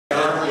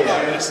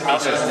I'll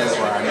just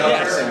know where I'm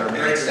at.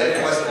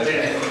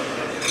 Okay.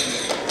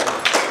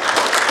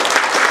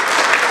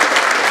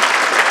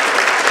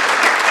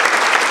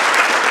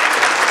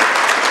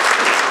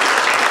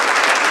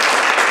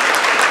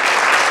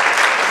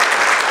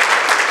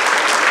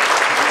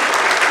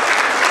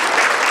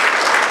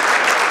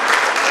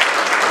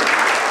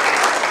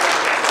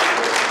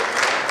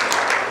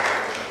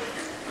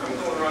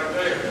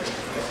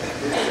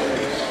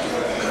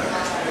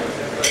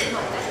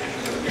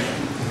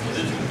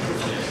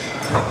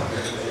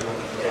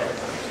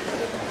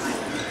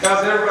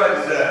 How's everybody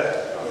today?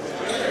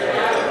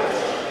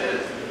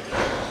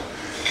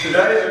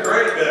 Today's a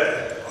great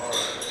day.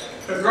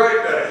 A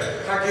great day.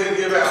 I get to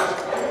give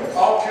out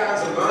all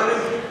kinds of money,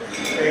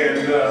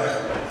 and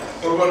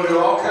we're going to do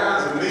all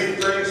kinds of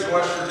neat things in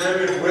West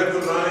Virginia with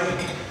the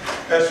money.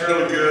 That's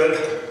really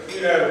good.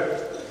 You know,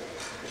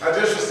 I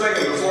just was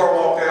thinking before I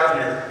walked out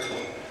here,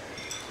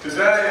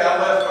 today I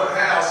left my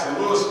house in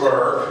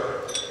Lewisburg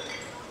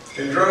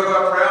and drove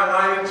up Route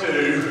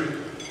 92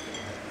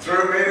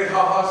 through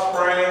Minnehaha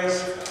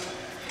Springs,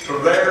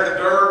 from there to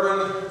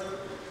Durbin,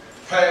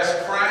 past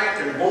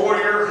Frank and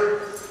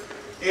Boyer,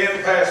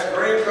 in past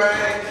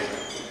Greenbank,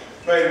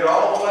 made it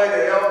all the way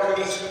to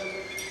Elkins,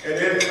 and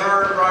then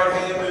turned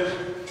right-handed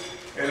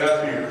and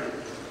up here.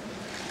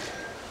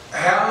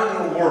 How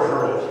in the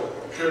world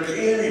could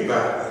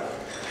anybody,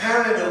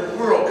 how in the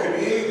world could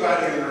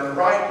anybody in their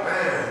right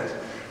mind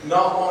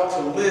not want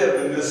to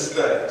live in this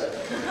state?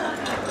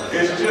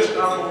 It's just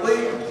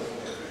unbelievable.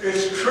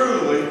 It's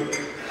truly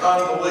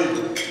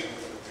unbelievable.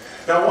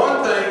 Now,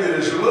 one thing that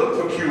is a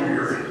little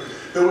peculiar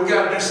that we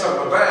got to do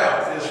something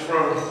about is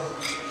from,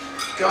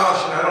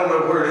 gosh, I don't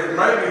know where it is,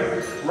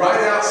 maybe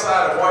right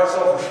outside of White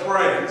Sulphur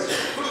Springs,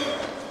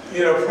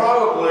 you know,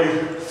 probably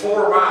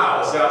 4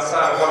 miles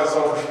outside of White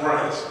Sulphur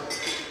Springs.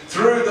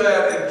 Through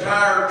that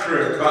entire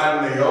trip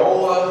by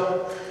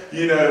Neola,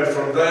 you know,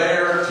 from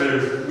there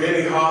to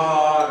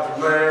Minnehaha, and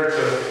from there to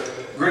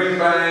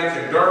Greenbank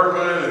and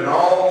Durbin, and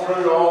all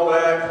through all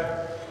that,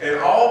 and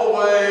all the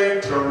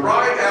way to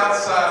right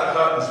outside of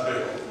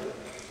Huttonsville.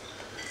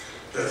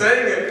 The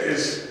thing that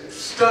is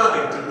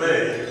stunning to me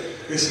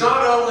is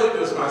not only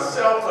does my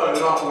cell phone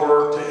not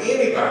work to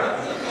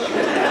anybody,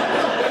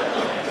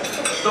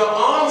 the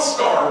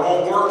OnStar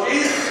won't work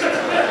either.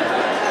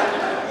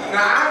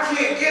 Now, I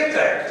can't get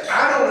that.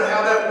 I don't know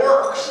how that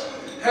works.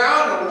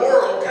 How in the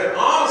world can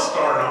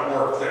OnStar not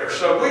work there?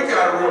 So we've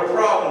got a real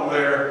problem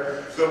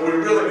there that we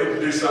really need to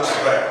do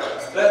something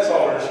about. That's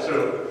all there is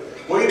to it.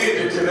 We need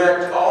to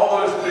connect all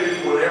those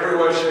people in every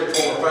way, shape,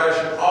 form, or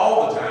fashion,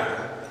 all the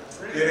time,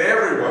 in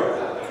every way.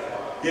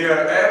 You know,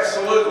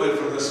 absolutely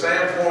from the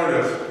standpoint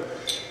of,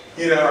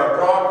 you know, our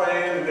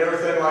broadband and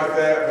everything like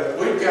that, but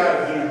we've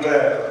got to do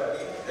better.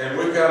 And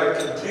we've got to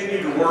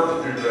continue to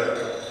work to do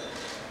better.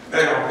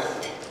 Now,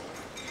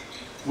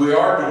 we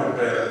are doing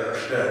better in our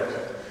state.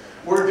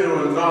 We're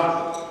doing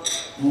not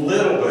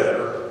little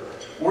better.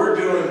 We're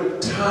doing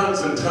tons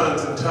and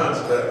tons and tons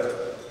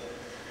better.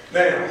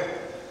 Now,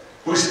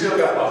 we still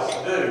got lots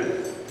to do.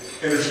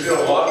 And there's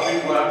still a lot of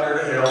people out there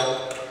to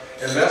help.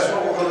 And that's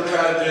what we're going to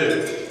try to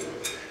do.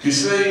 You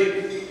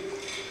see,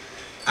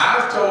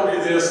 I've told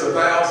you this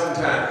 1,000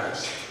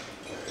 times.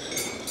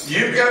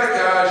 You've got a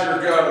guy as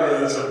your governor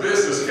that's a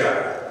business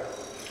guy.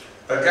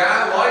 A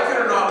guy, like it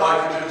or not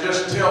like it, that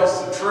just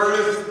tells the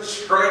truth,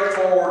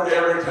 straightforward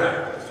every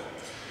time.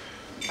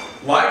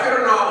 Like it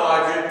or not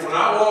like it, when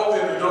I walked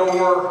in the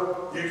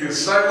door, you can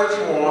say what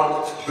you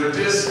want, but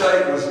this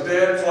state was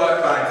dead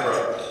flat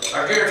bankrupt.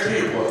 I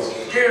guarantee it was.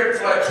 Guarantee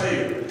flat to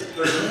you.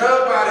 There's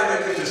nobody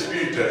that can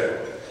dispute that.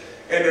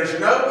 And there's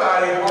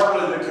nobody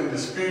hardly that can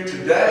dispute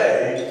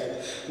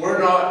today we're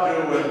not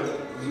doing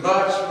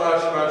much,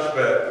 much, much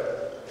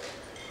better.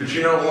 But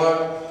you know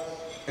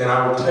what? And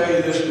I will tell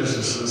you this just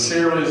as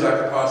sincerely as I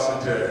can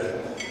possibly tell you.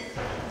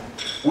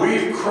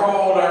 We've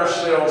crawled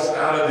ourselves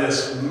out of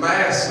this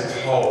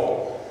massive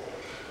hole.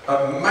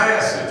 A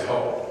massive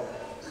hole.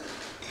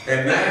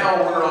 And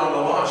now we're on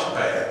the launch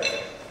pad.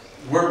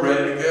 We're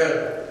ready to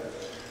go.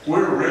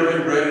 We're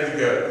really ready to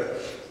go.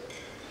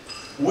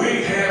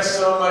 We have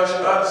so much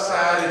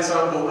upside, it's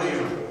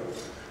unbelievable.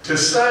 To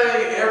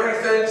say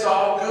everything's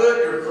all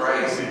good, you're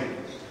crazy.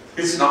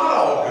 It's not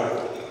all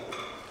good.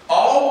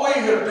 All we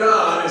have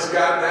done is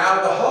gotten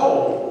out of the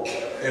hole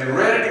and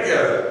ready to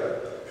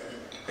go.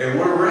 And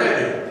we're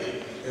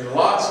ready in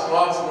lots and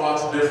lots and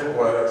lots of different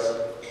ways.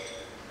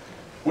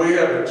 We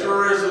have a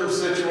tourism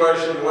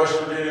situation in West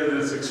Virginia that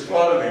is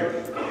exploding.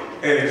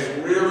 And it's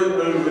really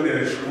moving and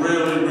it's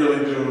really,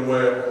 really doing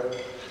well.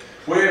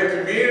 We have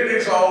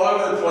communities all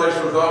over the place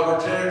with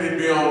opportunity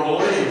beyond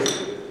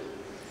belief.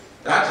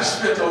 I just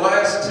spent the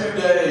last 2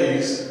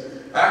 days,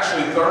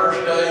 actually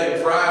Thursday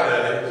and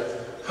Friday,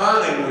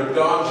 hunting with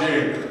Don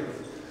Jr.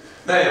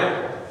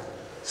 Now,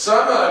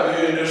 some of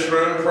you in this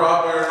room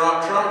probably are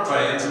not Trump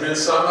fans, and then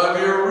some of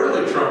you are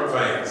really Trump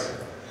fans.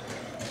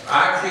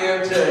 I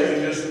can tell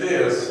you just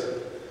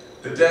this,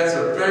 that that's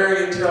a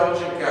very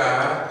intelligent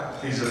guy.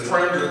 He's a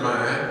friend of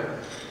mine,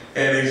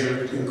 and he's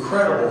an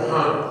incredible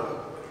hunter.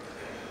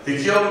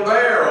 He killed a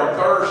bear on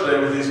Thursday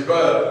with his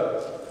bow.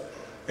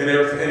 And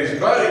his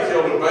buddy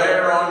killed a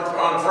bear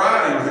on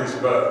Friday with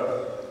his bow.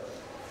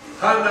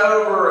 Hunting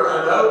over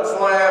an oak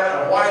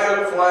flat, a white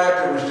oak flat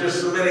that was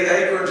just so many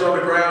acorns on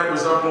the ground, it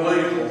was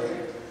unbelievable.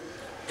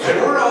 They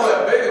weren't all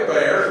that big of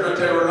bears, but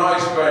they were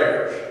nice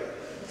bears.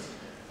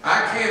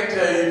 I can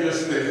tell you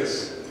just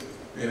this,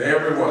 in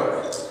every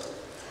way.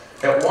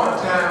 At one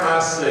time I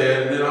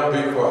said, and then I'll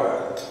be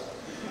quiet.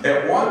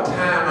 At one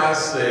time I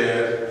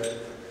said,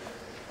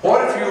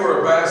 what if you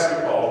were a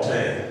basketball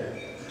team?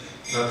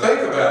 Now think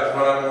about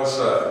what I'm going to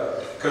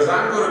say, because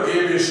I'm going to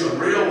give you some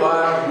real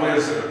live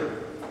wisdom.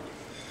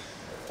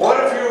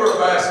 What if you were a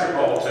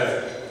basketball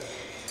team?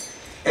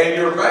 And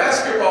your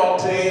basketball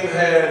team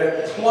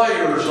had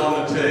players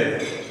on the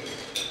team.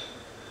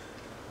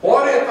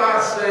 What if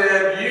I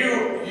said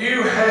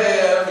you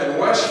have in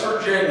West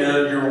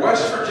Virginia, your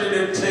West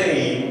Virginia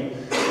team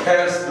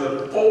has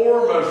the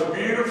 4 most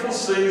beautiful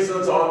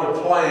seasons on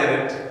the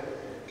planet,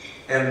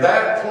 and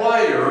that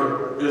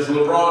player is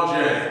LeBron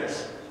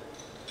James.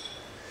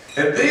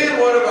 And then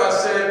what if I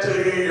said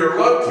to you, you're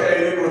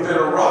located within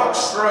a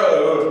rock's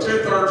throw of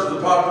 2/3 of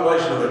the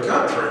population of the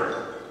country,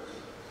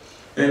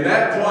 and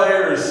that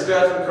player is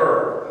Stephen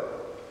Curry.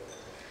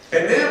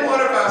 And then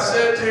what if I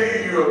said to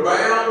you, you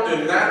abound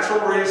in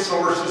natural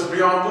resources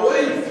beyond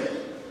belief?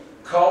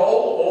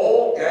 Coal,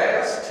 oil,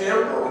 gas,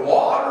 timber,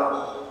 water.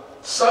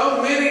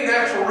 So many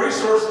natural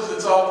resources,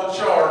 it's off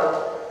the chart,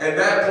 and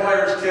that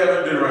player is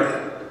Kevin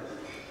Durant.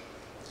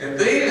 And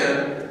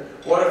then,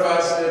 what if I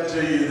said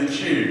to you that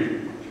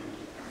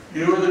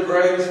you are the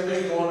greatest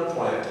people on the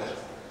planet.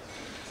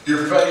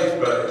 You're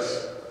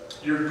faith-based.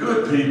 You're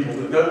good people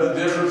that know the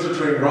difference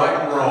between right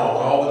and wrong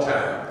all the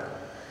time.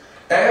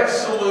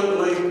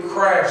 Absolutely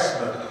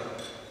craftsmen.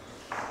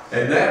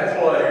 And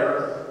that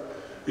player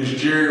is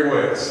Jerry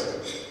West.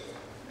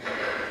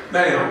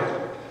 Now,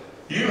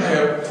 you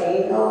have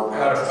 4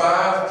 out of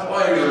 5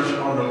 players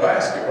on the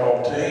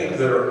basketball team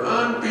that are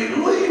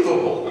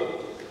unbelievable.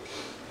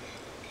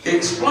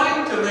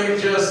 Explain to me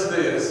just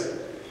this.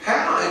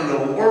 How in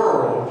the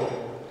world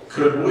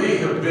could we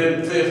have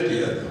been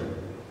 50th?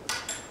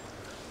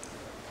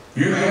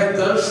 You had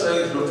those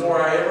things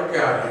before I ever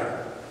got here.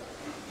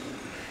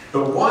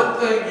 The one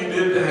thing you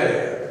didn't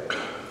have,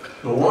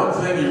 the one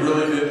thing you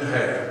really didn't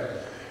have,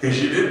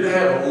 is you didn't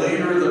have a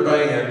leader of the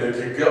band that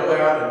could go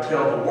out and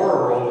tell the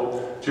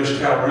world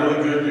just how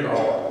really good you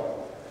are.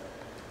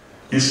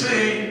 You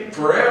see,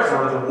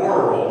 forever the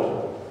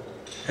world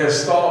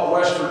has thought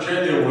West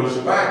Virginia was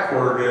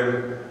backward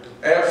and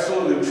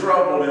absolutely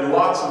troubled in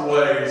lots of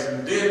ways,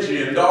 and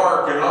dingy and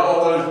dark and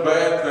all those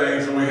bad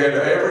things, and we had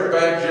every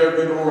bad joke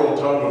in the world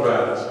told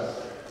about us.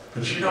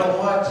 But you know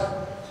what?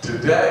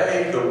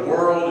 Today, the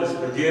world is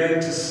beginning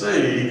to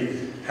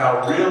see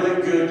how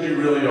really good you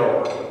really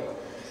are.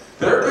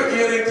 They're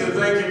beginning to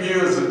think of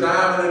you as a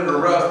diamond in the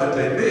rough that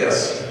they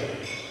missed,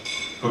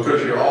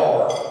 because you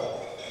are.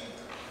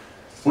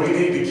 We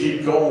need to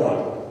keep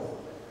going.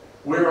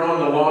 We're on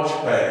the launch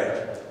pad.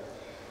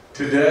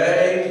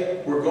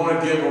 Today, we're going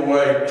to give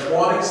away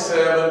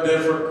 27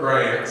 different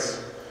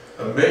grants,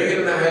 $1.5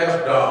 million.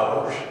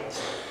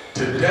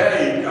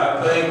 Today,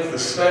 I think the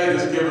state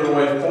has given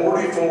away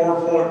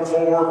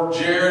 $44.4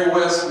 Jerry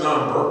West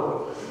number,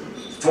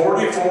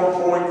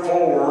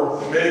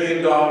 $44.4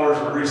 million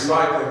of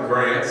recycling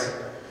grants.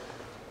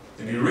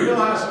 And you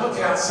realize, look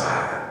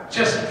outside.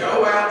 Just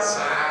go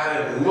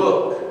outside and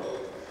look.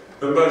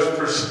 The most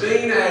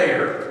pristine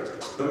air,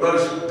 the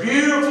most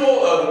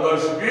beautiful of the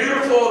most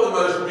beautiful of the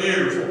most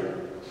beautiful.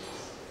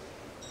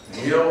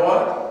 And you know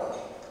what?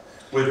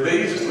 With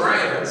these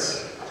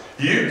grants,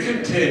 you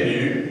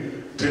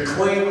continue to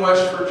clean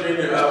West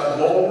Virginia up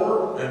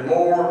more and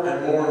more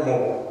and more and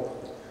more.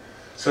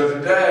 So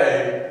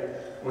today,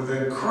 with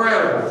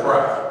incredible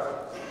pride,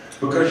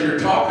 because you're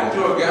talking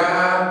to a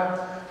guy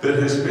that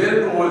has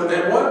been with,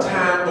 at one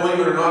time, believe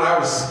it or not, I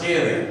was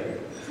skinny.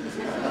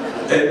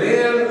 And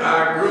then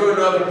I grew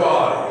another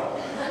body.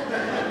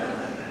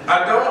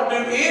 I don't do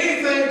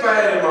anything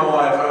bad in my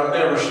life. I've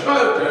never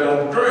smoked, I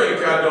don't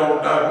drink,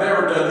 I've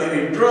never done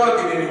any drug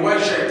in any way,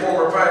 shape, form,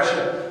 or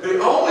fashion. The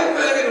only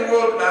thing in the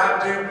world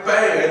that I do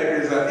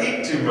bad is I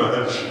eat too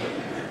much.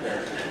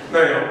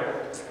 Now,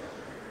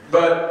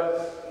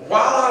 but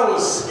while I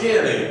was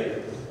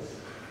skinny,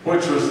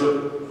 which was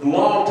a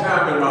long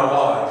time in my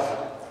life,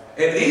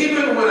 and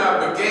even when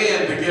I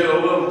began to get a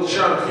little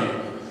chunky,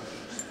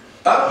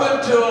 up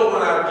until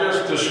when I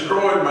just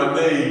destroyed my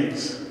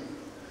knees.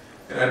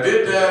 And I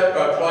did that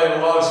by playing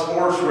a lot of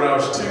sports when I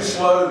was too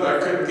slow that I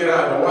couldn't get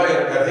out of the way.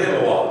 I got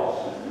hit a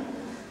lot.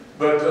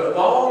 But the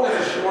long and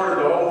the short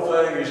of the whole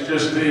thing is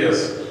just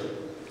this.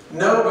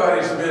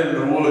 Nobody's been in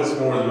the woods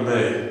more than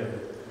me.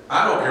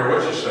 I don't care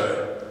what you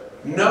say.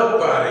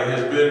 Nobody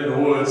has been in the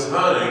woods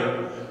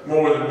hunting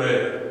more than me.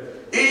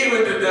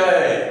 Even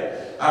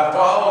today, I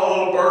follow a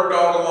little bird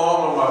dog along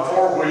on my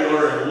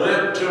four-wheeler and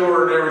limp to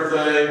her and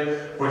everything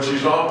when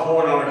she's on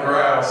point on a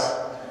grouse.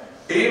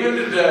 Even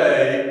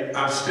today,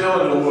 I'm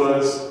still in the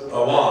woods a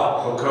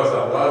lot because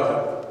I love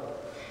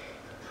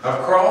it.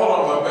 I've crawled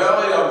on my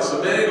belly on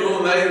so many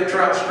little native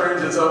trout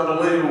streams, it's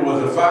unbelievable,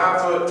 with a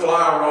 5-foot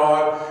fly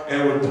rod,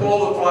 and would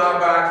pull the fly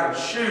back and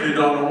shoot it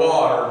on the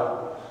water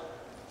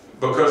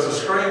because the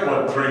stream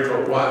wasn't 3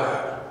 foot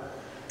wide.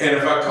 And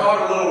if I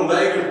caught a little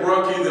native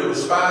brookie that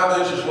was 5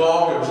 inches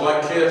long, it was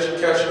like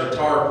catching a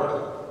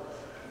tarpon.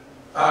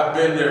 I've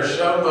been there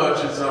so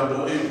much, it's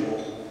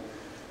unbelievable.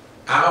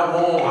 I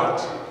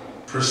want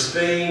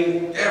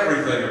pristine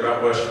everything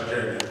about West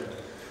Virginia.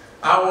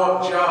 I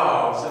want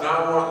jobs, and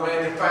I want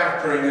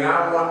manufacturing, and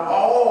I want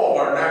all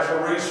our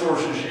natural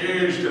resources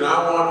used, and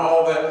I want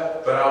all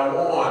that, but I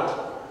want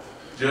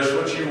just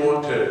what you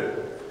want too.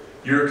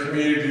 Your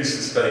communities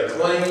to stay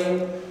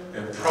clean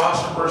and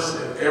prosperous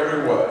in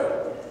every way.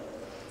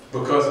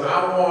 Because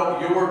I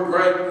want your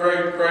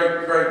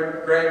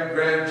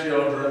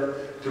great-great-great-great-grandchildren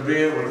to be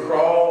able to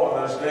crawl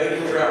on those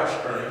native trout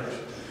streams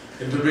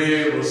and to be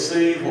able to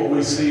see what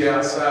we see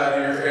outside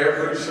here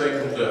every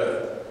single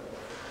day.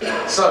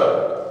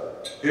 So,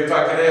 if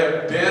I could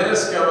have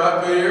Dennis come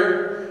up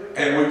here,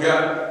 and we've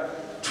got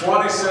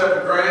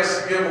 27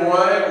 grants to give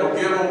away, we'll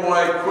give them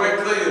away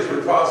quickly as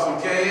we possibly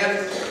can,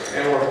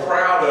 and we're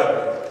proud of it.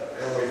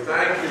 And we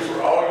thank you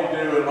for all you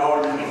do in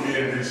all your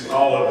communities and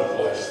all over the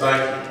place.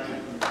 Thank you.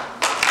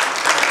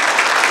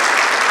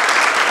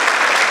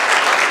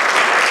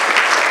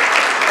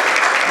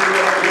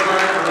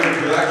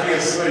 I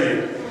can't see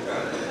it.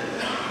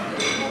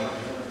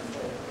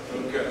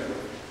 Okay.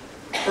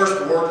 First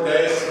award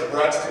today is the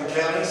Braxton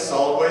County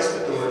Solid Waste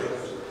Authority.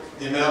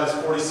 The amount is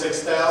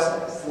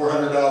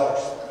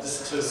 $46,400.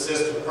 This is to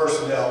assist with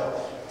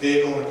personnel,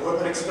 vehicle and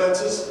equipment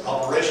expenses,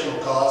 operational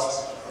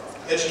costs,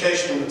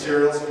 educational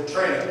materials, and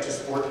training to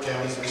support the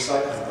county's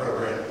recycling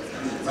program.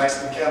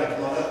 Braxton County,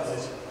 come on up,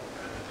 please.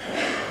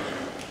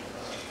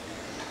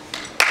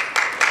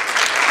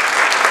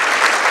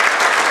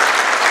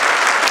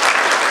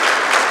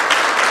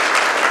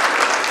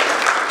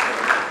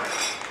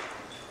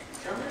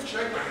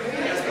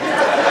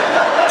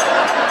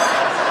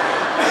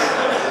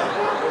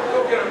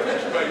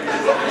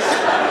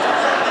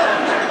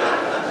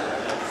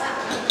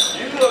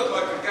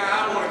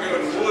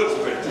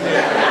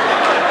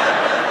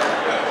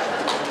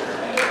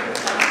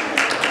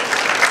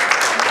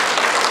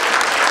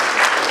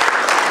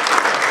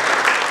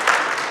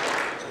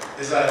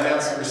 As I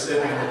announce the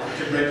recipient,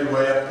 you can make your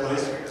way up,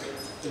 please.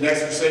 The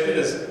next recipient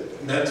is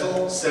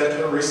Mental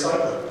Center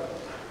Recycling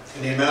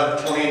in the amount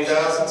of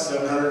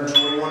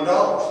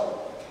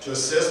 $28,721 to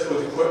assist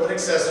with equipment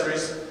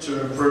accessories to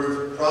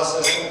improve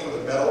processing for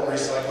the metal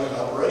recycling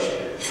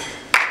operation.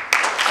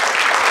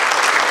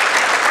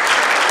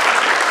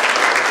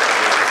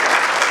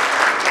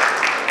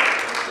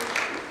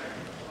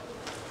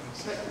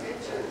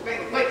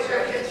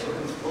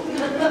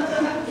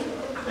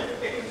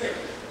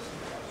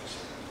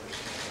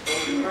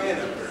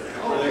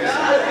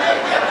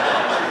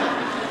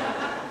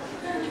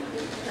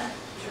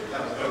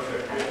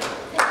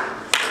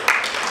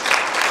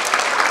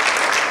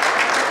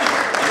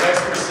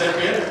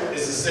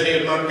 Is the City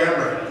of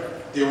Montgomery.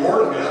 The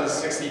award amount is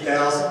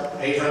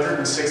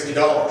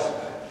 $60,860.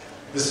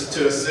 This is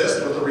to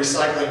assist with the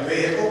recycling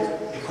vehicle,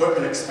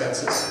 equipment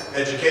expenses,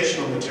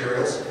 educational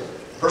materials,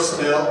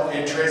 personnel,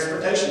 and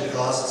transportation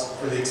costs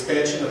for the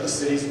expansion of the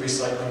city's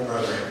recycling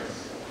program.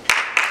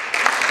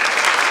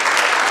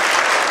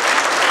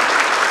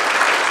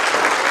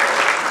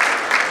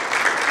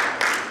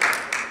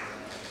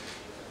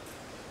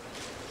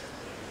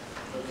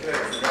 Okay,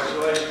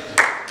 congratulations.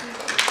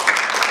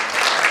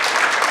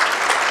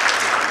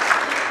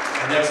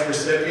 Our next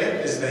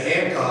recipient is the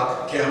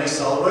Hancock County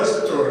Solid Waste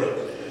Authority.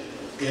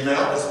 The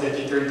amount is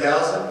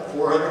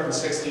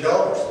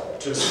 $53,460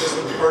 to assist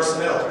with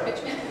personnel,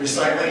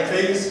 recycling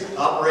fees,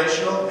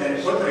 operational and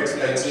equipment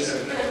expenses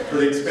for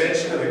the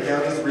expansion of the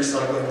county's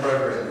recycling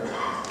program.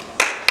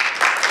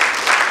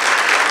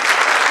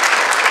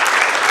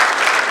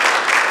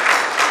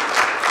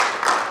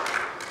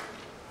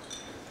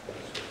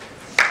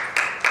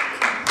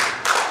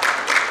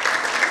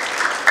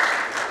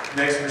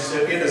 Next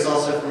recipient is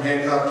also from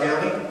Hancock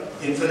County,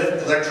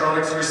 Infinite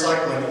Electronics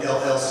Recycling,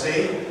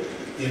 LLC.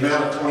 The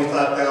amount of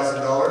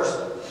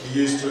 $25,000 to be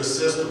used to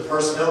assist with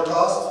personnel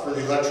costs for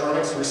the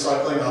electronics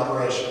recycling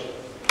operation.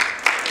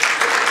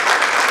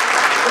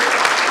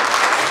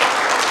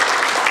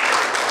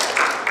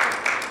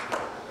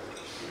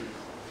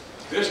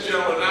 This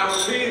gentleman and I were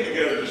peeing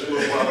together just a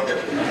little while ago.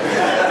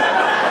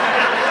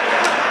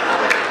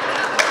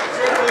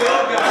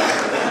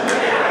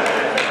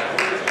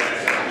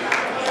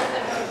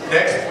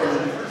 Next, from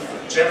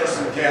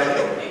Jefferson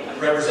County,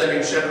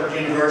 representing Shepherd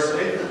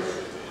University,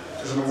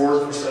 there's an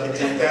award for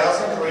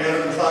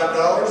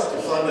 $17,305 to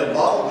fund a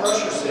bottle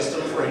crusher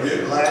system for a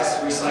new glass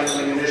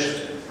recycling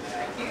initiative.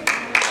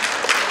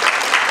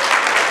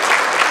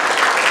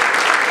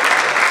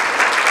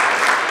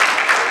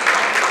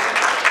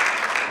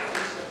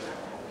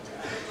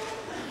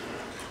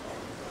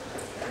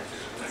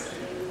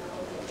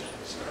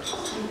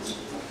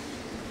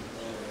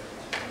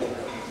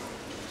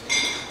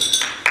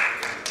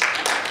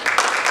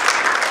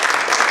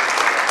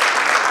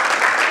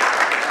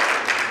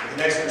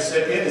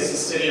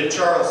 City of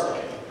Charleston,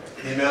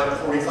 in the amount of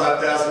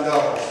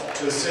 $45,000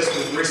 to assist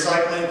with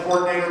recycling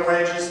coordinator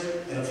wages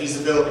and a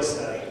feasibility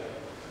study.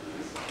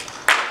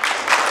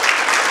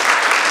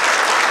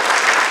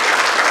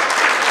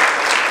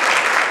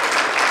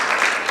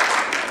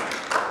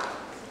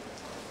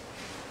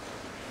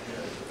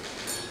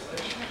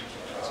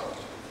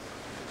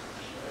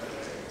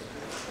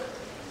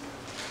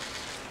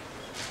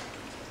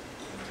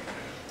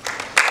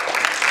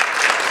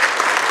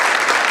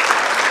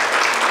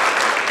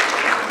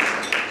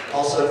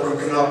 Also from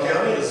Kanawha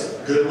County is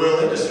Goodwill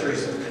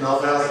Industries of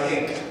Kanawha Valley,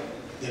 Inc.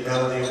 The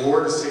amount of the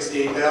award is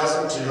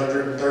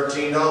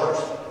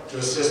 $68,213 to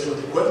assist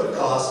with equipment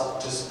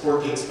costs to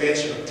support the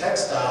expansion of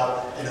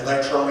textile and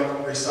electronic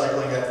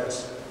recycling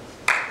efforts.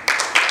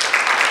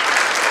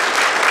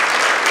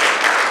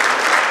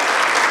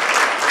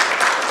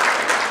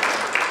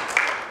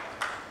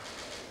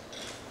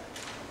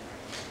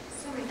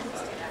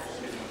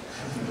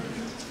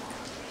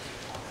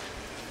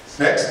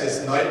 Next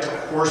is Night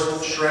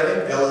Horse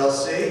Shredding,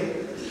 LLC.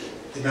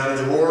 The amount of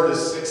the award is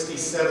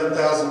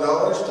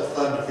 $67,000 to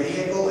fund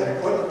vehicle and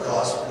equipment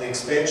costs for the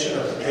expansion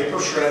of the paper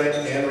shredding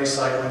and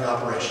recycling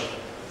operation.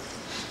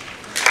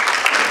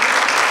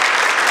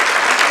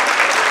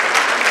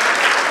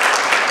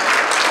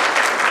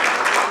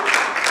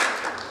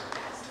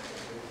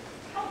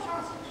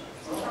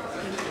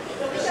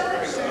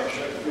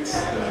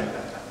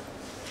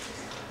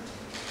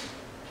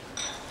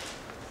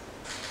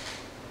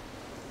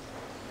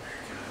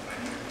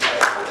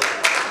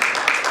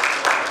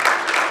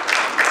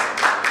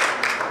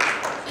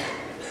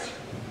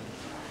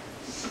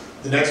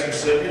 The next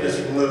recipient is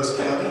from Lewis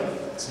County.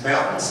 It's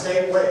Mountain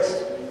State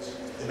Waste.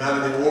 The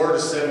amount of the award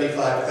is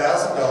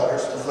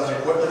 $75,000 to fund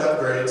equipment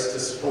upgrades to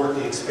support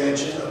the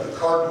expansion of the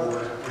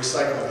cardboard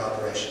recycling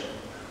operation.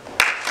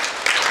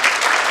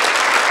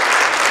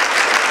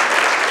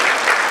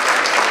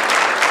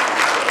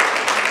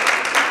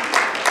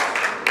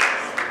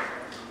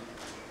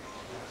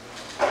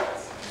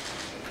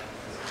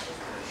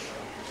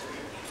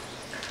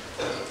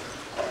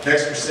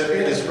 Next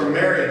recipient is from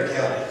Marion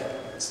County.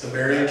 It's the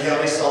Marion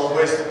County Solid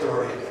Waste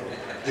Authority.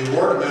 The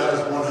award amount is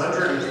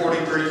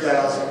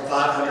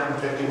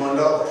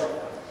 $143,551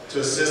 to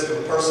assist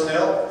with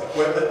personnel,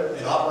 equipment,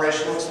 and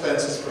operational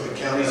expenses for the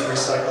county's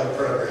recycling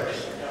program.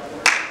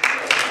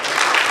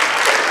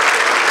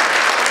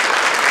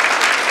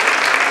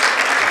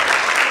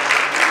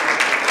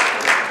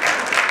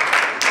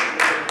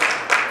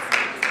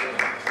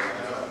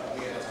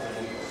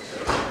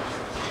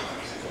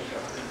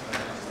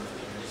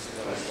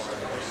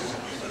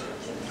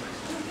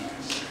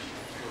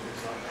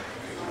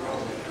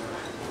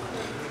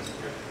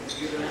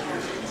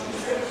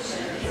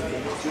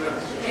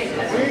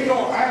 We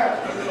don't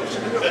have to.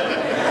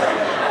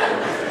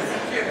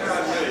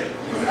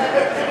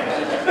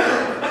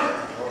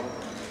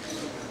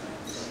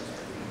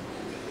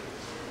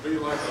 Be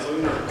like a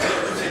lunar.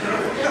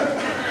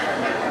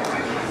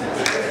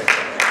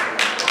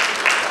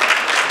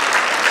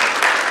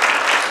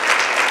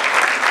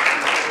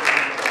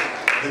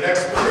 The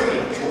next three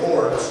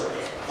awards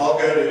all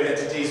go to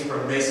entities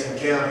from Mason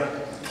County.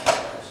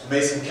 The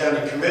Mason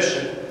County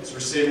Commission is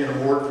receiving an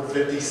award for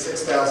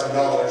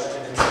 $56,000 to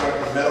construct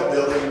a metal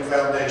building and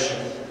foundation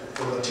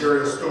for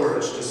material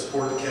storage to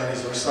support the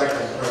county's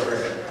recycling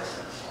program.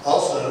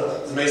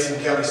 Also, the Mason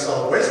County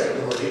Solid Waste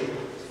Authority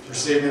is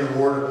receiving an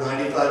award of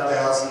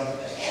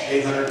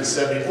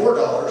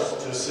 $95,874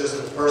 to assist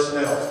with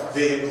personnel,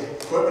 vehicle,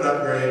 equipment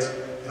upgrades,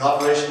 and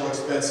operational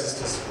expenses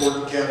to support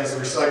the county's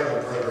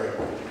recycling program.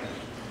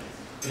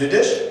 In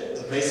addition,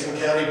 the Mason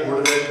County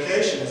Board of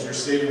Education is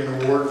receiving an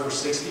award for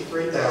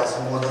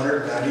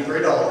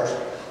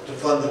 $63,193 to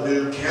fund the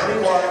new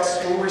countywide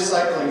school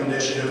recycling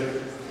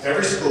initiative,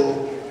 every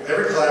school,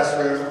 every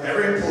classroom,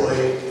 every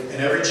employee,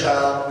 and every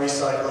child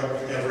recycling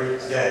every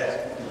day.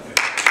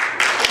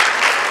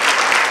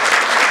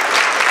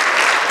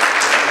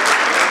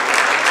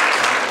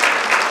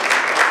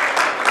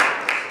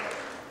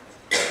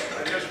 I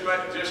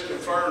just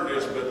confirmed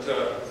this, but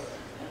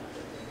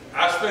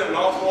I spent an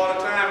awful lot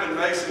of time in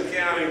Mason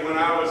County when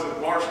I was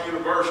at Marshall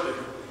University.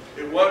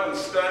 It wasn't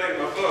studying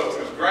my books,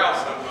 it was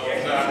grousing all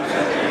the time.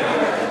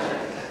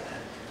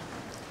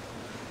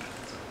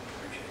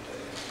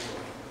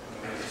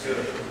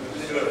 Good.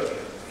 Good.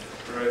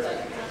 Great.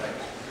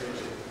 There's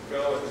a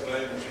fellow, his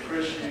name is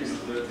Chris Hughes,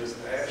 lived in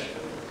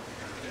Ashland.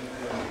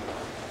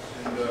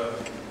 And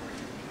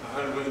I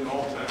hunted with him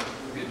all the time.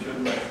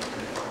 Good man.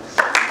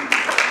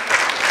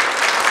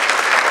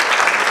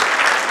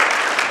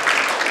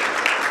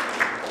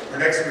 Our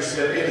next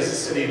recipient is the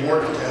City of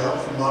Morgantown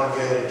from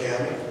Monongalia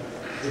County.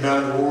 The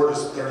amount of the award is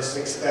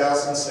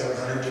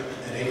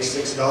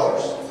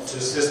 $36,786 to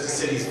assist the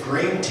city's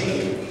green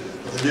team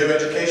with a new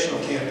educational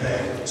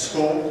campaign,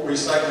 school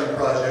recycling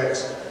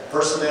projects,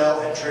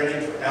 personnel, and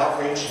training for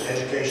outreach and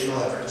educational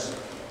efforts.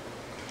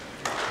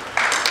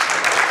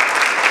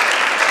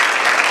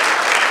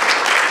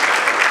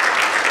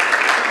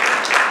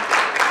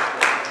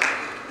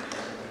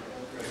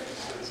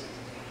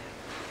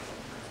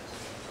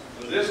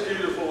 This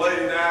beautiful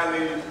lady now guy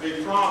needs to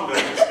be prom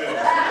date still.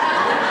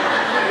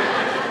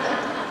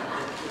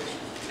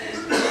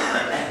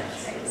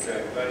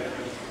 Okay, thank you.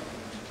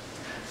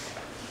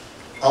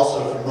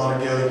 Also from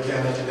Monongalia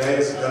County today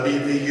is the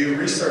WVU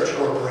Research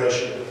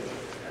Corporation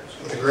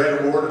with a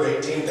grant award of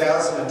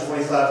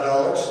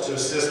 $18,025 to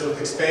assist with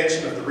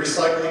expansion of the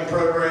recycling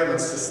program and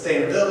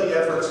sustainability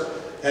efforts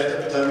at the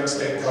Potomac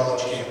State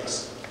College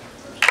campus.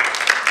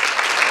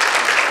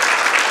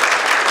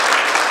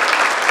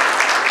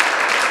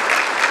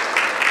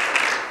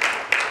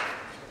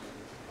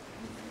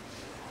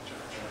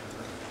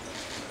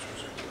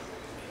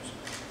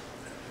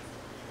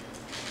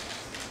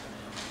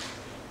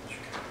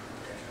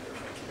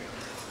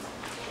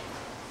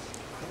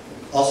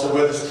 Also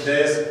with us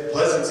today is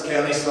Pleasants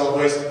County Solid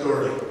Waste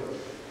Authority.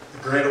 A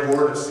grant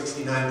award of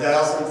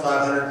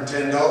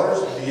 $69,510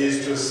 will be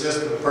used to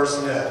assist with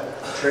personnel,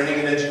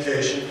 training and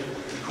education,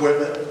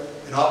 equipment,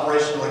 and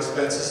operational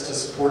expenses to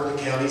support the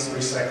county's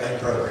recycling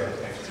program.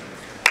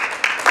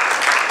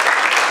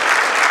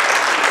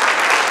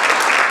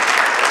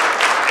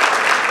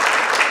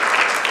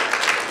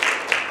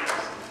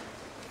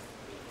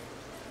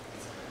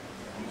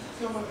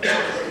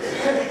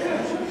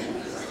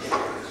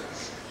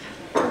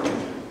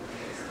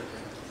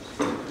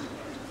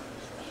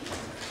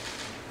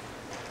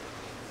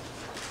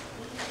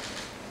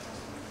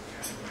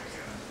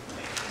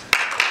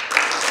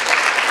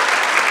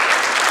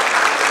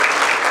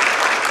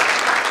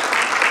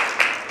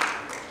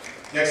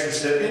 Next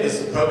recipient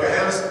is the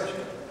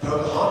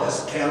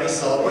Pocahontas County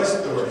Solid Waste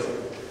Authority.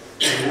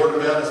 The award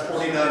amount is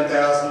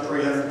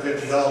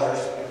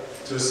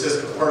 $49,350 to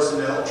assist with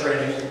personnel,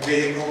 training,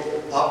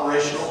 vehicle,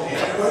 operational,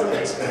 and equipment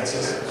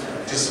expenses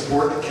to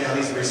support the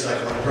county's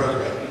recycling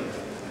program.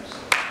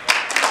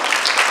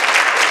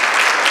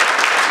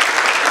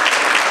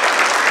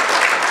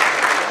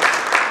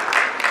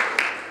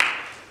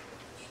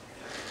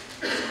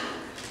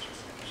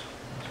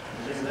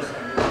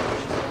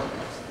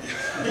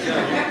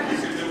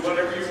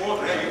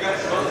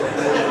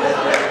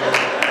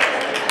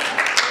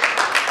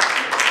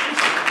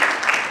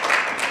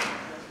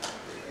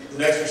 The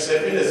next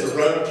recipient is the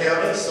Roane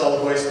County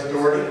Solid Waste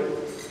Authority.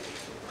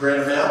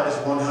 Grant amount is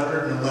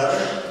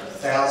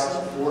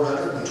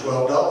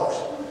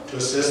 $111,412 to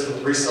assist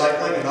with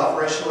recycling and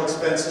operational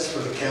expenses for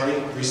the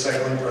county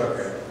recycling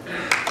program.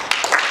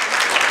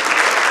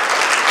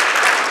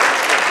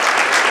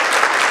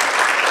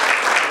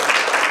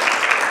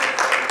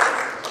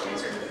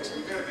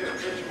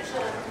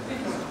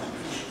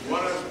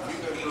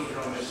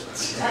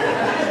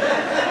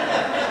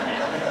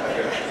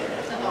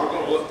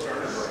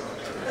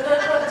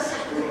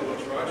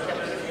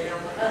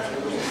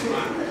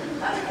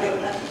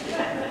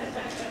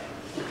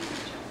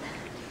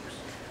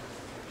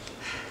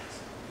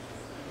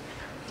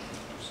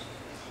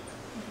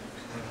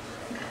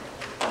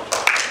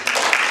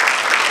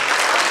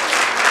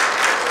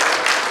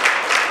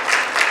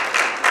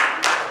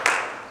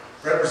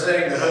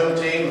 Representing the home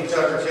team of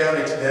Tucker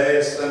County today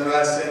is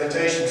Sunrise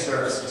Sanitation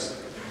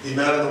Services. The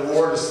amount of the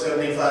award is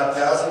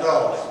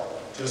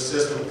 $75,000 to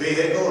assist with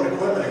vehicle and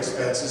equipment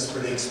expenses for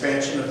the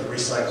expansion of the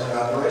recycling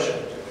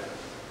operation.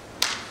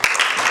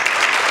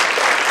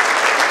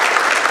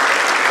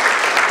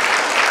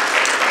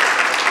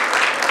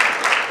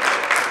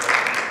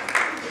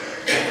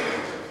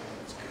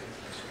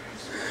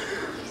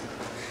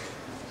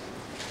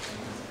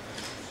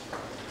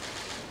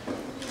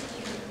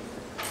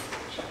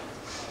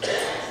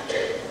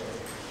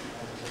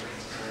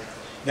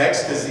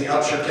 Next is the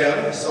Upshur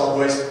County Solid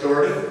Waste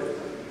Authority.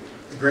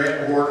 The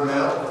grant award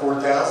amount of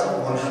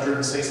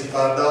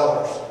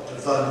 $4,165 to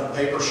fund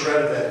paper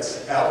shred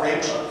events,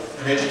 outreach,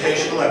 and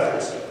educational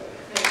efforts.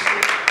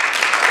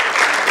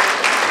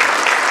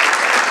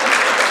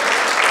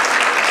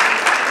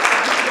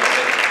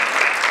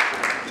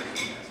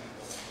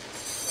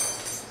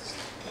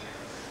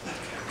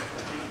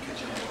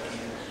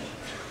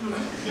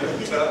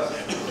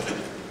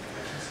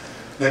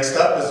 Next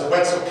up is the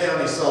Wetzel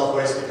County Solid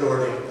Waste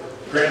Authority.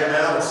 Grant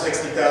amount of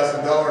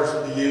 $60,000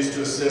 will be used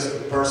to assist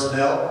with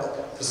personnel,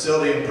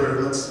 facility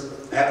improvements,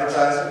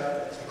 advertising,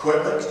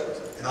 equipment,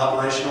 and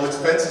operational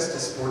expenses to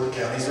support the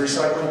county's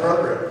recycling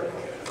program.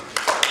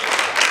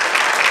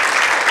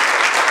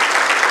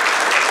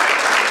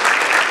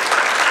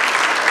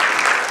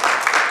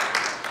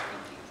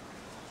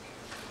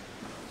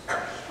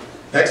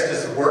 Next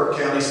is the Work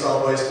County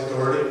Solid Waste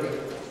Authority.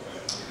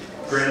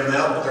 Grant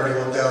amount of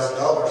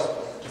 $31,000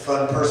 to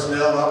fund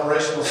personnel and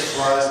operational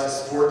supplies to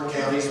support the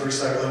county's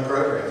recycling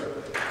program.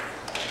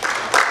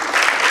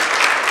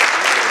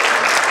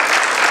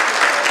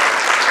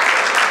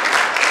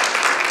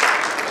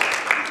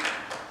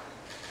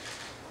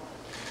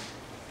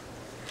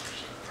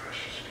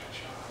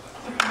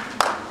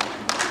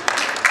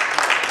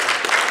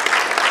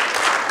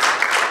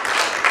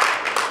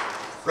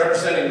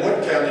 Representing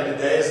Wood County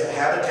today is the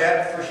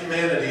Habitat for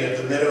Humanity of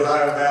the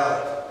Mid-Ohio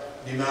Valley.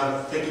 The amount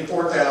of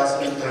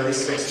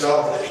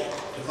 $54,036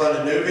 to fund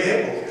a new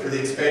vehicle for the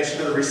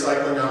expansion of the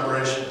recycling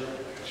operation.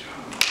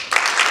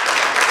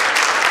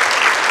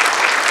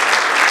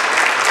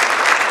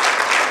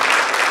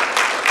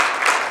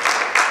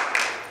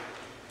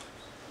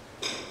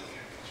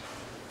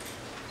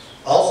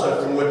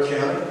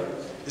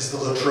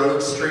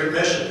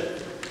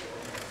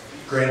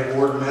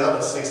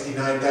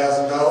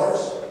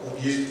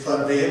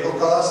 fund vehicle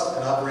costs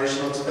and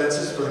operational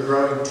expenses for the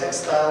growing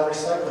textile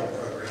recycling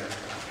program.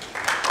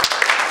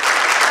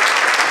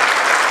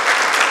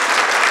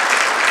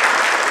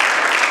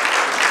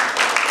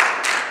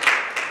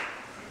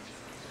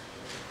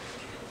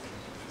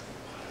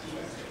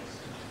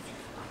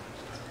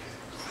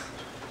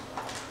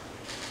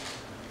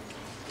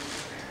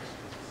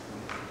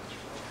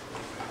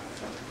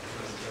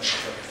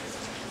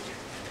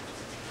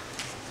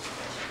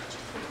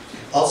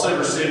 Also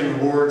receiving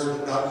awards,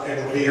 but not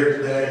able to be here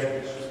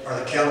today, are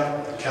the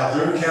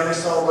Calhoun County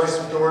Solid Waste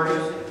Authority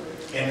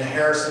and the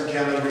Harrison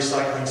County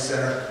Recycling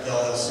Center,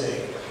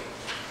 LLC.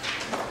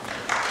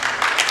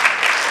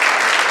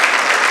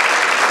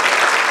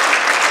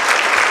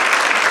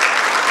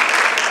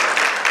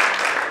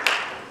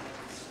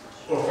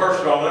 Well,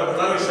 first of all,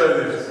 let me say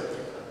this.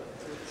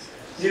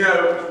 You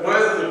know,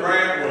 whether the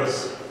grant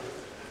was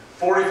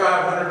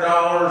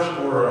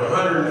 $4,500 or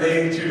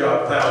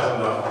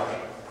 $182,000,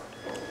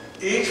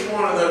 each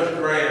one of those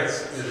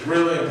grants is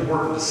really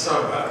important to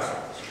somebody.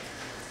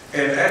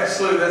 And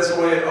absolutely, that's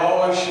the way it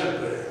always should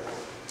be.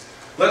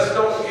 Let's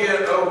don't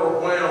get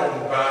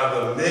overwhelmed by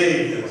the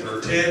millions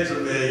or tens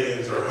of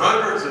millions or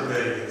hundreds of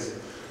millions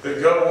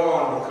that go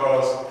on,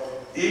 because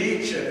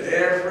each and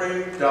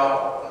every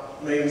dollar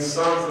means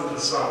something to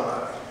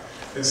somebody.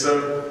 And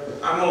so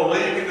I'm going to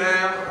leave you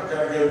now. I've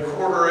got to go to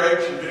quarter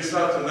H and do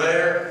something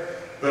there.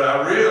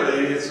 But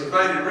it's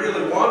made it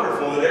really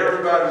wonderful that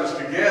everybody was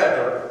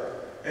together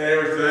and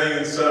everything,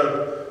 and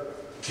so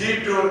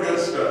keep doing good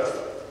stuff.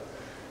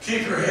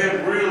 Keep your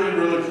head really,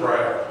 really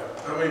proud.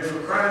 I mean, for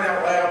crying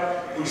out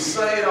loud, we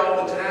say it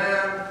all the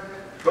time,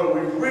 but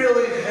we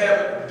really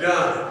haven't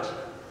done it.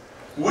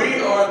 We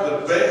are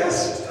the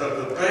best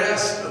of the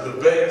best of the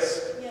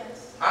best.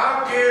 Yes.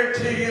 I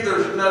guarantee you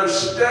there's no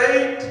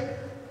state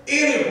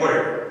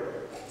anywhere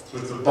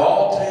with the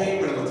ball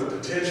team and with the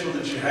potential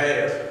that you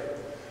have.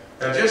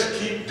 Now just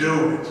keep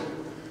doing it.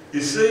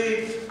 You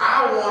see,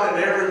 I want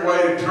in every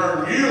way to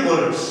turn you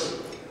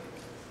loose.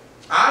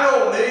 I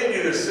don't need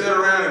you to sit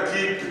around and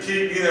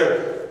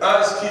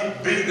us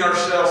keep beating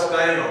ourselves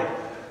down.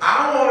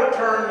 I want to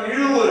turn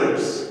you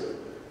loose,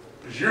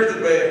 because you're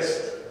the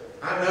best.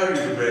 I know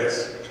you're the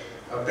best.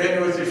 I've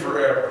been with you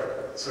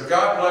forever. So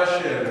God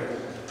bless you,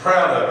 and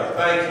proud of you.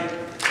 Thank you.